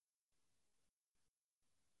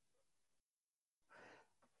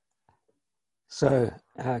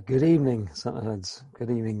Good evening, Sunderlands. Good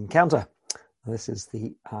evening, Encounter. This is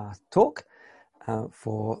the talk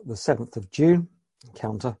for the 7th of June,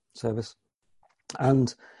 Encounter service.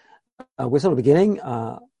 And we're sort of beginning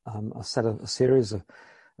a series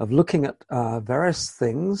of looking at various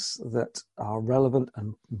things that are relevant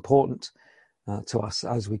and important to us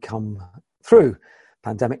as we come through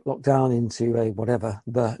pandemic lockdown into whatever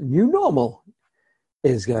the new normal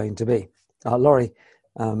is going to be. Laurie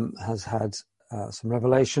has had some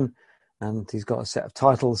revelation, and he's got a set of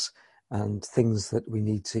titles and things that we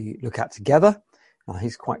need to look at together.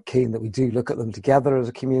 He's quite keen that we do look at them together as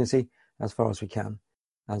a community as far as we can,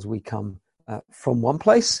 as we come from one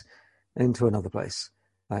place into another place,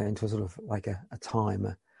 into a sort of like a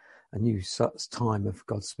time, a new time of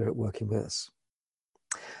God's Spirit working with us.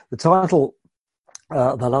 The title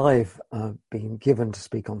that I've been given to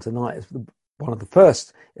speak on tonight is one of the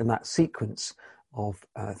first in that sequence of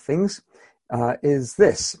things, is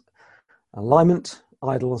this: alignment,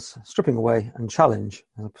 idols, stripping away, and challenge.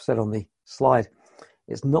 As I've said on the slide,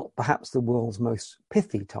 it's not perhaps the world's most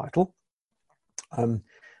pithy title. And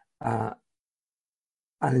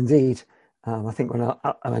indeed, I think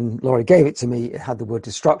when Laurie gave it to me, it had the word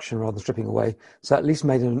destruction rather than stripping away. So at least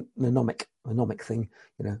made a mnemonic thing,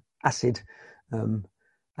 acid,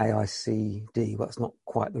 AICD. Well, it's not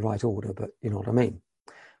quite the right order, but you know what I mean.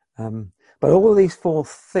 But all of these four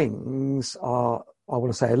things I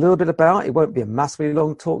want to say a little bit about. It won't be a massively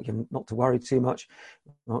long talk. You're not to worry too much.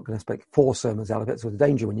 I'm not going to make 4 sermons out of it. So the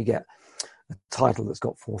danger when you get a title that's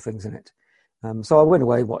got 4 things in it. So I went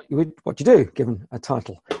away. What you do given a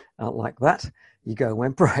title like that? You go away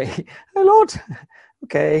and pray. Oh Lord,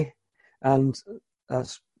 okay. And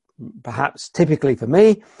perhaps typically for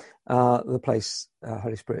me, the place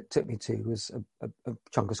Holy Spirit took me to was a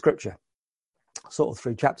chunk of scripture. Sort of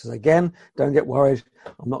 3 chapters again. Don't get worried.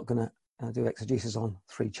 I'm not going to do exegesis on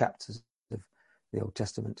 3 chapters of the Old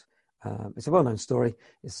Testament. It's a well-known story.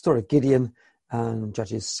 It's the story of Gideon and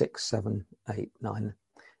Judges 6, 7, 8, 9.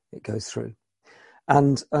 It goes through.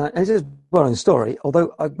 And it is a well-known story,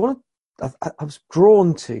 although I was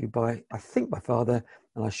drawn to by, I think, my father,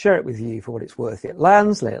 and I share it with you for what it's worth. It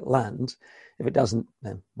lands, let it land. If it doesn't,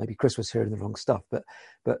 then maybe Chris was hearing the wrong stuff. But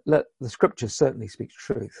let the scripture certainly speak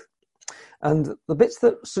truth. And the bits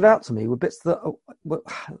that stood out to me were bits that were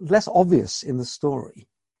less obvious in the story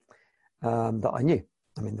that I knew.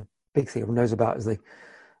 I mean, the big thing everyone knows about is the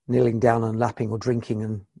kneeling down and lapping or drinking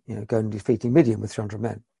and going and defeating Midian with 300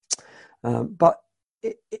 men. But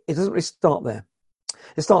it doesn't really start there.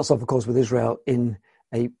 It starts off, of course, with Israel in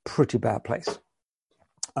a pretty bad place.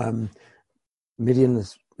 Midian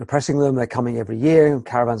is oppressing them. They're coming every year,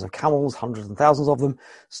 caravans of camels, hundreds and thousands of them,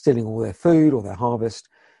 stealing all their food, all their harvest.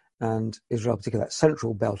 And Israel, particularly that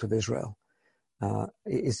central belt of Israel,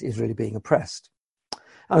 is really being oppressed.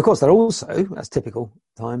 And of course, they're also, as typical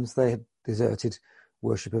times, they had deserted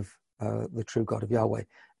worship of the true God of Yahweh,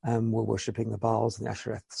 and were worshipping the Baals and the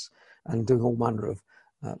Ashereths and doing all manner of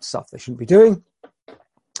stuff they shouldn't be doing.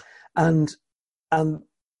 And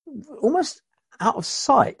almost out of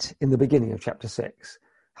sight in the beginning of chapter 6,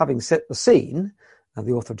 having set the scene,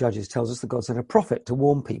 the author of Judges tells us that God sent a prophet to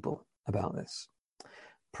warn people about this.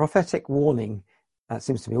 Prophetic warning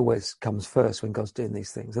seems to me always comes first when God's doing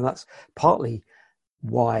these things. And that's partly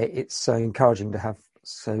why it's so encouraging to have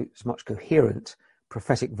so much coherent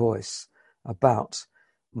prophetic voice about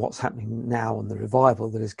what's happening now and the revival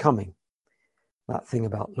that is coming. That thing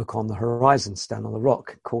about look on the horizon, stand on the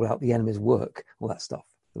rock, call out the enemy's work, all that stuff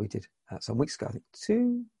that we did some weeks ago, I think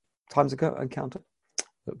 2 times ago, Encounter.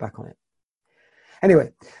 Look back on it.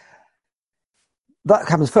 Anyway, that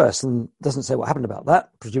happens first and doesn't say what happened about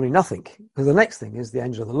that, presumably nothing. Because the next thing is the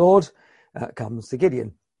angel of the Lord comes to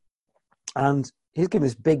Gideon. And he's given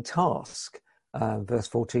this big task, verse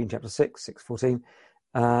 14, chapter 6, 6:14,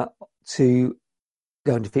 to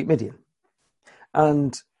go and defeat Midian.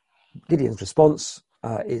 And Gideon's response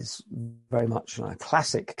is very much a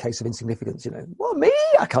classic case of insignificance. Well, me?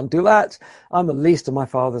 I can't do that. I'm the least of my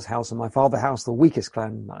father's house, and my father's house, the weakest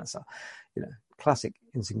clan in Manasseh. Classic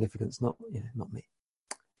insignificance, not me.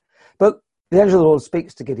 But the angel of the Lord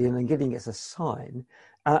speaks to Gideon, and Gideon gets a sign,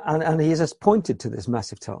 and he is just pointed to this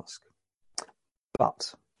massive task.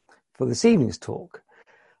 But for this evening's talk,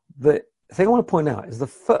 the thing I want to point out is the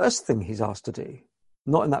first thing he's asked to do,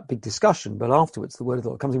 not in that big discussion, but afterwards, the word of the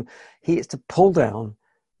Lord comes to him. He is to pull down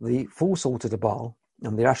the false altar to Baal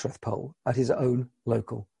and the Ashereth pole at his own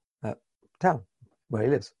local town where he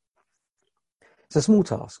lives. It's a small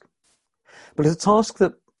task, but it's a task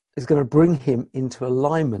that is going to bring him into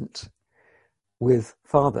alignment with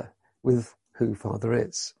Father, with who Father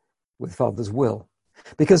is, with Father's will.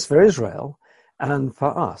 Because for Israel, And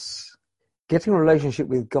for us, getting a relationship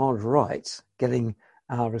with God right, getting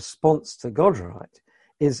our response to God right,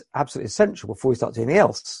 is absolutely essential before we start doing anything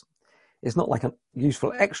else. It's not like a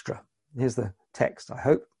useful extra. Here's the text, I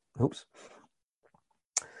hope. Oops.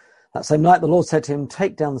 That same night, the Lord said to him,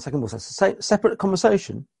 take down the second bull. So it's a separate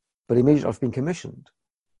conversation, but immediately after being commissioned,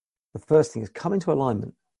 the first thing is come into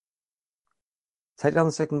alignment. Take down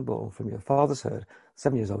the second bull from your father's herd,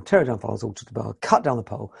 7 years old, tear it down father's altar to Baal, cut down the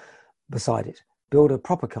pole beside it, build a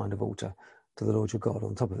proper kind of altar to the Lord your God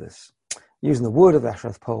on top of this. Using the wood of the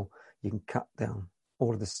Asherah pole, you can cut down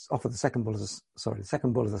all of this, offer the second bull as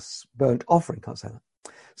a burnt offering, can't say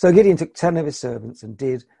that. So Gideon took 10 of his servants and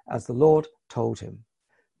did as the Lord told him.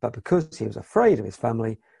 But because he was afraid of his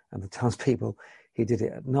family and the townspeople, he did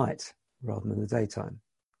it at night rather than the daytime.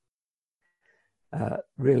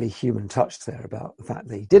 Really human touch there about the fact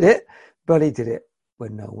that he did it, but he did it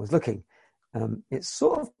when no one was looking. It's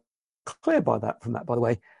sort of clear from that, by the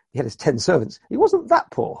way, he had his 10 servants. He wasn't that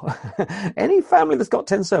poor. Any family that's got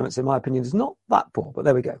 10 servants, in my opinion, is not that poor, but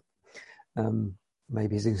there we go.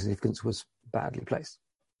 Maybe his insignificance was badly placed.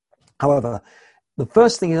 However, the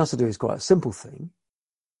first thing he has to do is quite a simple thing,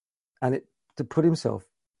 and to put himself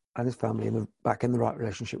and his family back in the right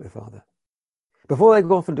relationship with Father. Before they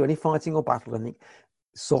go off and do any fighting or battle, I think,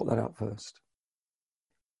 sort that out first.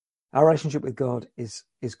 Our relationship with God is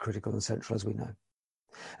critical and central, as we know.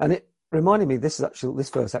 And it reminded me, this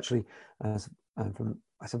verse actually, it's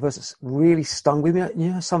a verse that's really stung with me.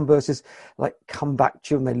 You know, some verses like come back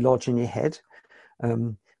to you and they lodge in your head.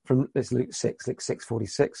 It's Luke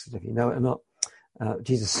 6:46, if you know it or not.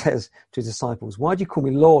 Jesus says to his disciples, why do you call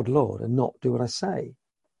me Lord, Lord, and not do what I say?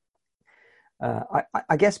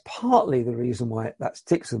 I guess partly the reason why that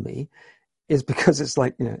sticks with me is because it's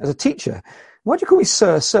like, you know, as a teacher, why do you call me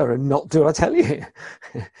sir, sir, and not do what I tell you?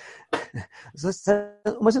 It's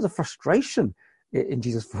almost a frustration in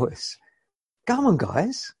Jesus' voice. Come on,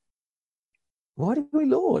 guys. Why do you call me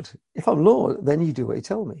Lord? If I'm Lord, then you do what you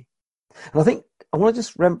tell me. And I think I want to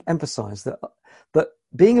just emphasize that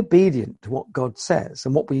being obedient to what God says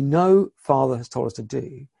and what we know Father has told us to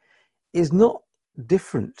do is not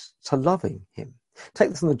different to loving him. Take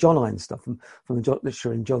this from the Johnine stuff, from the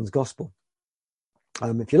literature in John's Gospel.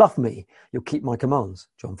 If you love me, you'll keep my commands,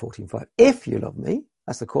 John 14:5. If you love me,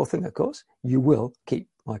 that's the core thing, of course, you will keep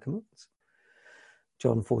my commands.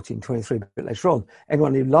 John 14:23, a bit later on.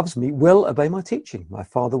 Anyone who loves me will obey my teaching. My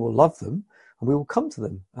Father will love them, and we will come to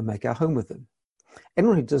them and make our home with them.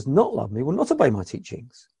 Anyone who does not love me will not obey my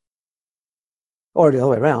teachings. Or the other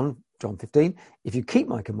way around, John 15, if you keep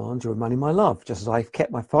my commands, you remain in my love, just as I've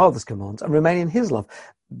kept my Father's commands and remain in his love.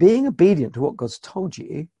 Being obedient to what God's told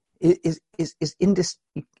you is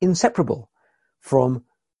inseparable from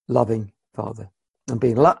loving Father and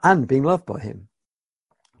being loved by him.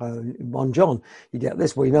 1 John, you get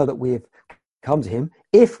this, we know that we have come to him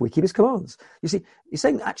if we keep his commands. You see, he's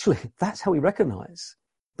saying actually that's how we recognize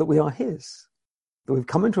that we are his, that we've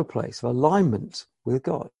come into a place of alignment with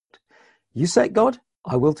God. You say it, God,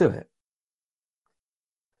 I will do it.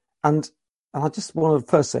 And I just want to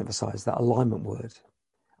first emphasize that alignment word.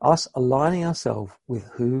 Us aligning ourselves with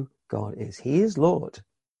who God is. He is Lord.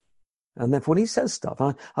 And therefore when he says stuff,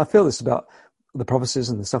 I feel this about the prophecies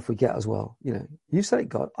and the stuff we get as well. You know, you say it,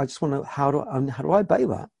 God, I just want to know how do I obey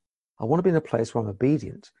that? I want to be in a place where I'm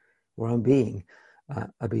obedient, where I'm being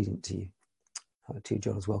obedient to you. To you,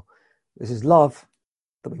 John, as well. This is love,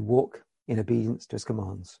 that we walk in obedience to his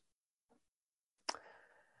commands.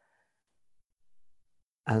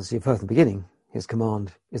 As you've heard from the beginning, his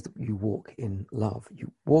command is that you walk in love.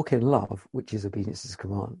 You walk in love, which is obedience to his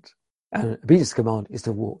command. And obedience to command is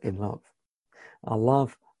to walk in love. Our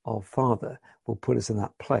love of Father will put us in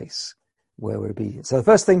that place where we're obedient. So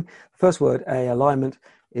the first word, alignment,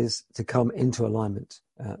 is to come into alignment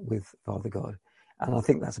with Father God. And I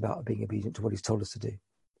think that's about being obedient to what he's told us to do.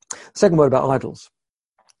 The second word about idols.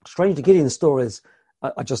 Strange to Gideon's story is,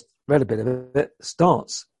 I just read a bit of it,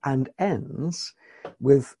 starts and ends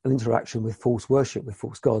with an interaction with false worship, with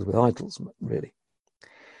false gods, with idols, really.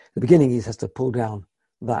 The beginning, he has to pull down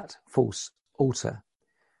that false altar,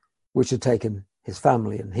 which had taken his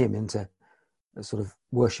family and him into a sort of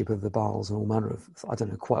worship of the Baals and all manner of, I don't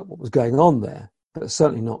know quite what was going on there, but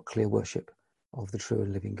certainly not clear worship of the true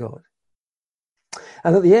and living God.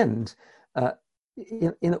 And at the end,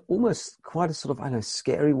 in almost quite a sort of,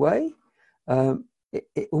 scary way,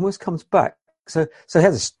 it almost comes back. So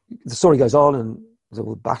here the story goes on, and there's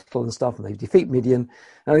all the battle and stuff, and they defeat Midian.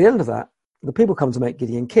 And at the end of that, the people come to make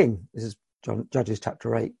Gideon king. This is Judges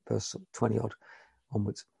chapter 8, verse 20 odd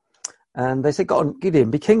onwards. And they say, God,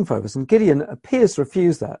 Gideon, be king for us. And Gideon appears to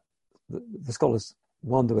refuse that. The scholars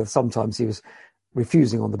wonder whether sometimes he was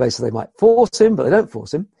refusing on the basis they might force him, but they don't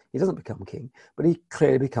force him. He doesn't become king, but he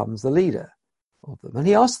clearly becomes the leader of them. And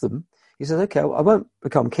he asks them, he says, okay, well, I won't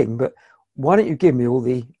become king, but why don't you give me all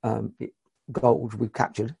the gold we've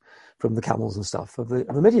captured from the camels and stuff of the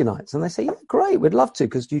Midianites? And they say, yeah, great, we'd love to,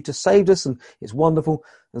 because you just saved us and it's wonderful.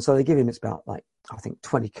 And so they give him, it's about like, I think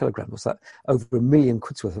 20 kilograms, so over £1 million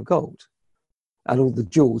worth of gold, and all the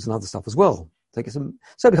jewels and other stuff as well. So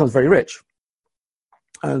it becomes very rich.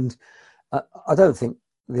 And I don't think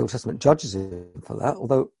the Old Testament judges him for that,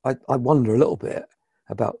 although I wonder a little bit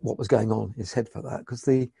about what was going on in his head for that, because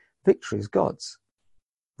the victory is God's.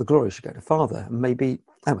 The glory should go to Father, and maybe,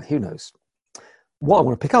 anyway, who knows. What I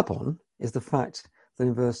want to pick up on is the fact that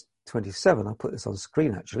in verse 27, I'll put this on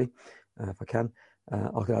screen actually, if I can.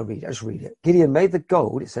 I'll read it. I'll just read it. Gideon made the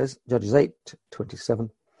gold, it says, Judges 8:27.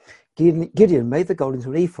 Gideon made the gold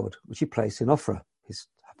into an ephod, which he placed in Ophrah, his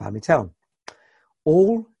family town.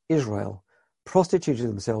 All Israel prostituted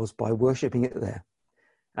themselves by worshipping it there,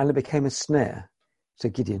 and it became a snare to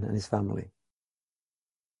Gideon and his family.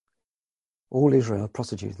 All Israel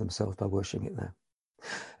prostituted themselves by worshipping it there.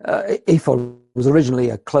 Ephod was originally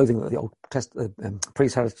a clothing that the Old Testament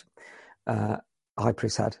priest had, high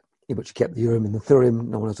priest had, in which he kept the Urim and the Thummim.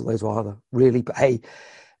 No one knows what those were either, really. But hey,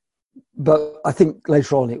 but I think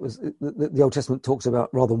later on it was the Old Testament talks about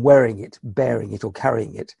rather than wearing it, bearing it or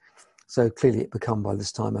carrying it. So clearly it become by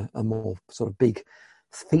this time a more sort of big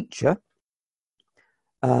feature,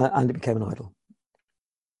 and it became an idol.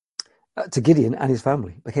 To Gideon and his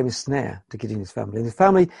family. It became a snare to Gideon and his family. And his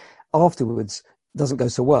family afterwards doesn't go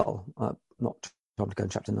so well. Not time to go in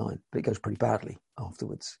chapter 9, but it goes pretty badly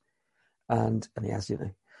afterwards. And he has,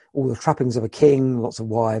 all the trappings of a king, lots of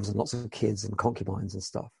wives and lots of kids and concubines and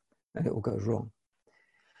stuff. And it all goes wrong.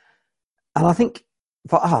 And I think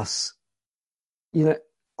for us,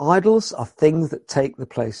 idols are things that take the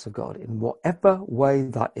place of God in whatever way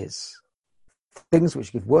that is. Things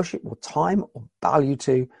which give worship or time or value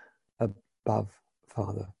to above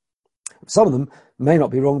Father. Some of them may not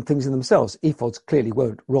be wrong things in themselves. Ephods clearly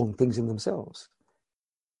weren't wrong things in themselves.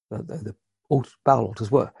 The Baal altars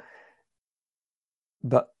were.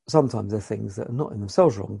 But sometimes they're things that are not in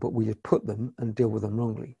themselves wrong, but we just put them and deal with them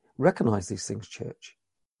wrongly. Recognize these things, church.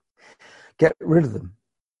 Get rid of them.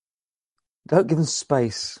 Don't give them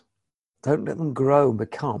space. Don't let them grow and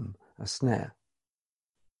become a snare.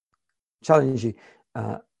 Challenge you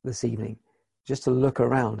this evening just to look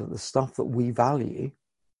around at the stuff that we value.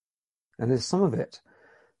 And there's some of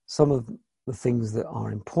the things that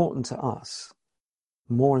are important to us,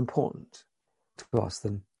 more important to us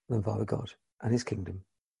than Father God and his kingdom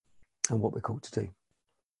and what we're called to do.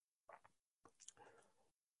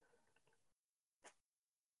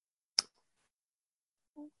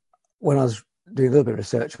 When I was doing a little bit of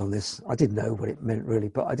research on this, I didn't know what it meant really,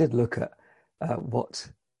 but I did look at what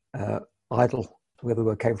idol, where the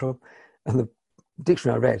word came from, and the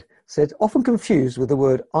dictionary I read said, often confused with the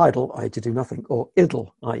word idle, i.e. to do nothing, or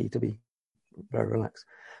idle, i.e. to be very relaxed.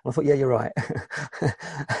 And I thought, yeah, you're right.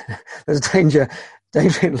 There's danger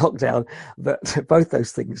in lockdown that both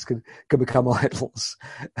those things can become idols.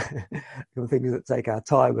 Things that take our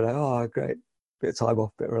time, we're like, oh, great, bit of time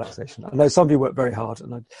off, bit of relaxation. I know some people work very hard,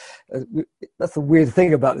 and that's the weird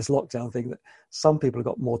thing about this lockdown thing, that some people have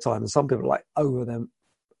got more time and some people are like over their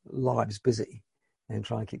lives busy and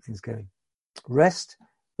trying to keep things going. Rest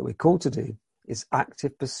that we're called to do is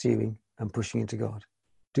active pursuing and pushing into God.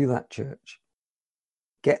 Do that, church.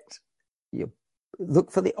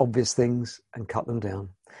 Look for the obvious things and cut them down,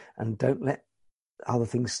 and don't let other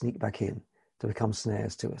things sneak back in to become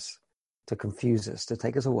snares to us, to confuse us, to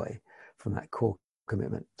take us away from that core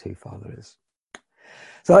commitment to Father is.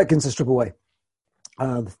 So that begins to strip away.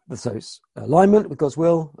 So it's alignment with God's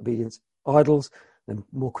will, obedience, idols, then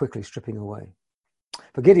more quickly stripping away.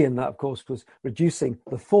 For Gideon, that of course was reducing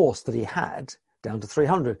the force that he had down to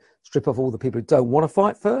 300. Strip off all the people who don't want to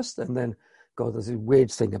fight first, and then God does a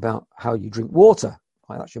weird thing about how you drink water.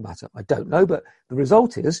 Why that should matter, I don't know, but the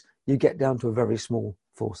result is you get down to a very small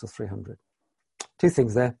force of 300. Two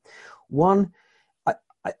things there. One,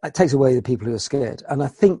 it takes away the people who are scared, and I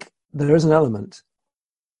think there is an element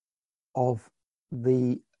of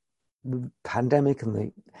the pandemic and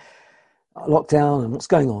the lockdown and what's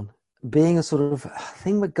going on being a sort of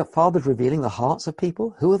thing where Father's revealing the hearts of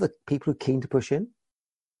people. Who are the people who are keen to push in?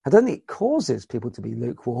 I don't think it causes people to be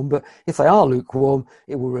lukewarm, but if they are lukewarm,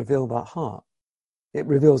 it will reveal that heart. It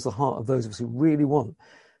reveals the heart of those of us who really want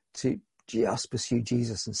to just pursue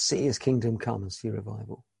Jesus and see his kingdom come and see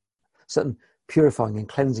revival. Certain purifying and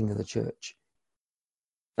cleansing of the church,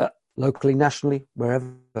 locally, nationally,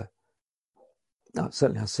 wherever. No,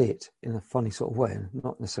 certainly I see it in a funny sort of way, and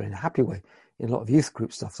not necessarily in a happy way, in a lot of youth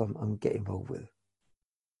group stuff I'm getting involved with.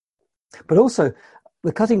 But also,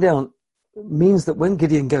 the cutting down means that when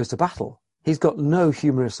Gideon goes to battle, he's got no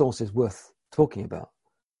human resources worth talking about.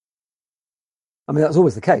 I mean, that's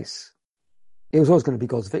always the case. It was always going to be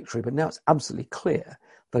God's victory, but now it's absolutely clear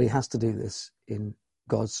that he has to do this in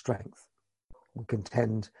God's strength. We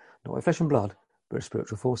contend not with flesh and blood, but with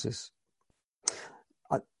spiritual forces.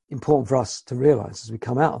 Important for us to realise as we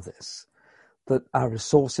come out of this that our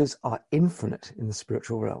resources are infinite in the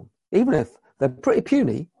spiritual realm, even if they're pretty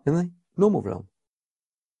puny in the normal realm.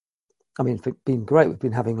 I mean, it's been great. We've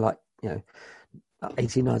been having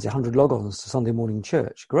 80, 90, 100 log-ons to Sunday morning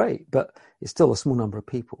church. Great, but it's still a small number of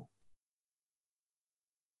people.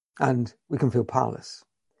 And we can feel powerless.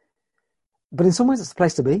 But in some ways, it's the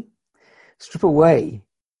place to be. Strip away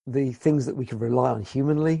the things that we can rely on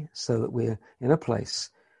humanly so that we're in a place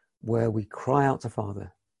where we cry out to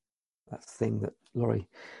Father. That thing that Laurie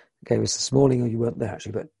gave us this morning, or you weren't there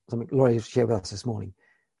actually, but something Laurie shared with us this morning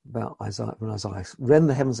about Isaiah, when Isaiah, rend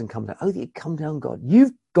the heavens and come down. Oh, you come down, God.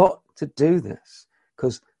 You've got to do this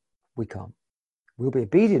because we can't. We'll be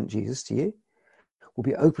obedient, Jesus, to you. We'll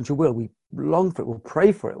be open to your will. We long for it. We'll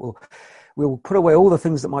pray for it. We'll put away all the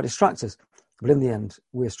things that might distract us. But in the end,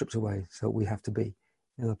 we're stripped away. So we have to be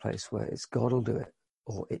in a place where it's God will do it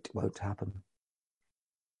or it won't happen.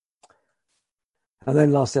 And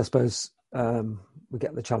then lastly, I suppose, we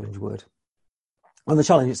get the challenge word. And the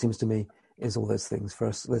challenge, it seems to me, is all those things for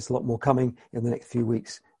us. There's a lot more coming in the next few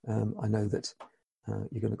weeks. I know that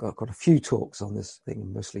you're going to got a few talks on this thing,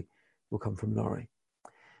 and mostly will come from Laurie.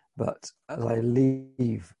 But as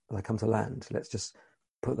I come to land, let's just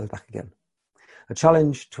put those back again. A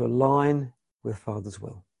challenge to align with Father's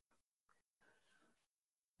will,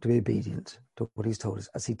 to be obedient to what he's told us.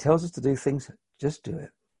 As he tells us to do things, just do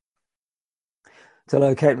it. To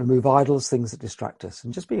locate and remove idols, things that distract us,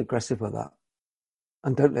 and just be aggressive with that.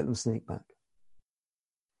 And don't let them sneak back.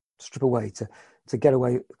 Strip away, to get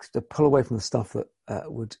away, to pull away from the stuff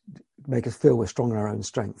that would make us feel we're strong in our own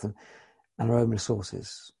strength and our own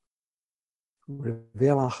resources.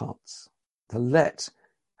 Reveal our hearts, to let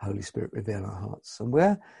Holy Spirit reveal our hearts. And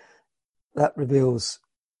where that reveals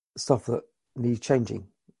stuff that needs changing,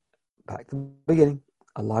 back to the beginning,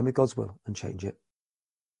 align with God's will and change it.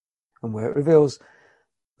 And where it reveals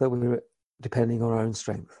that we're depending on our own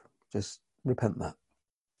strength, just repent that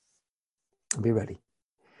and be ready.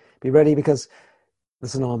 Be ready, because the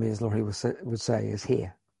tsunami, as Laurie would say, is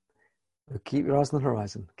here. Keep your eyes on the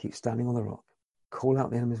horizon, keep standing on the rock, call out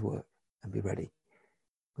the enemy's work and be ready.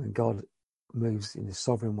 When God moves in his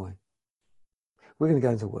sovereign way, we're going to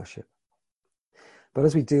go into worship. But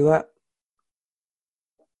as we do that,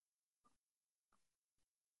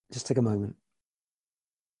 just take a moment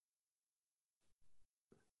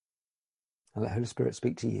and let Holy Spirit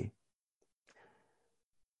speak to you.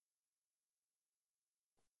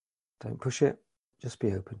 Don't push it, just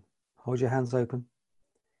be open. Hold your hands open.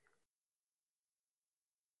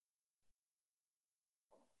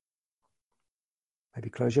 Maybe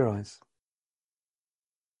close your eyes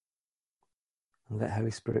and let Holy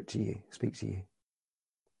Spirit speak to you.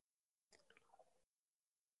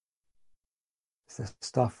 It's the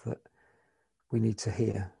stuff that we need to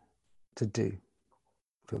hear, to do,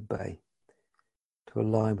 to obey, to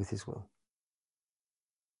align with his will.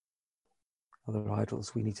 Other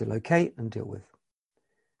idols we need to locate and deal with.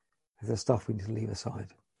 Is there stuff we need to leave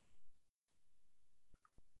aside?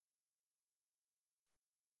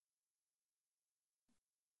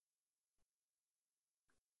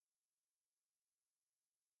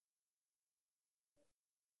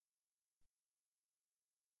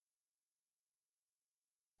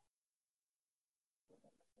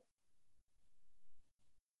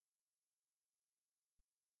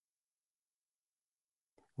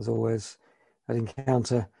 As always, at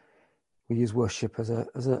Encounter, we use worship as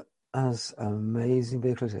an amazing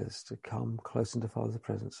vehicle it is to come close into Father's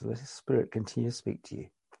presence. So let his Spirit continue to speak to you.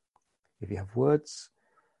 If you have words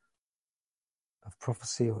of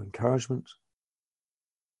prophecy or encouragement,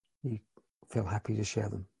 you feel happy to share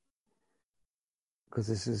them. Because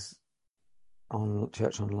this is on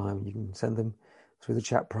Church Online. You can send them through the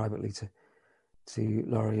chat privately to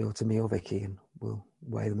Laurie or to me or Vicky, and we'll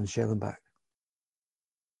weigh them and share them back.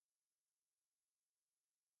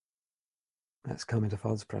 Let's come into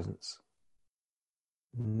Father's presence,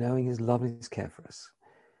 knowing his love and his care for us,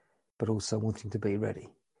 but also wanting to be ready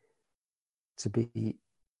to be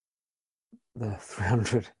the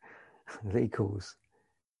 300 that he calls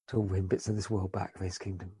to win bits of this world back for his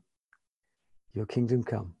kingdom. Your kingdom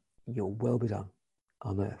come, your will be done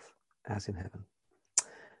on earth as in heaven.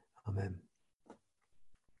 Amen.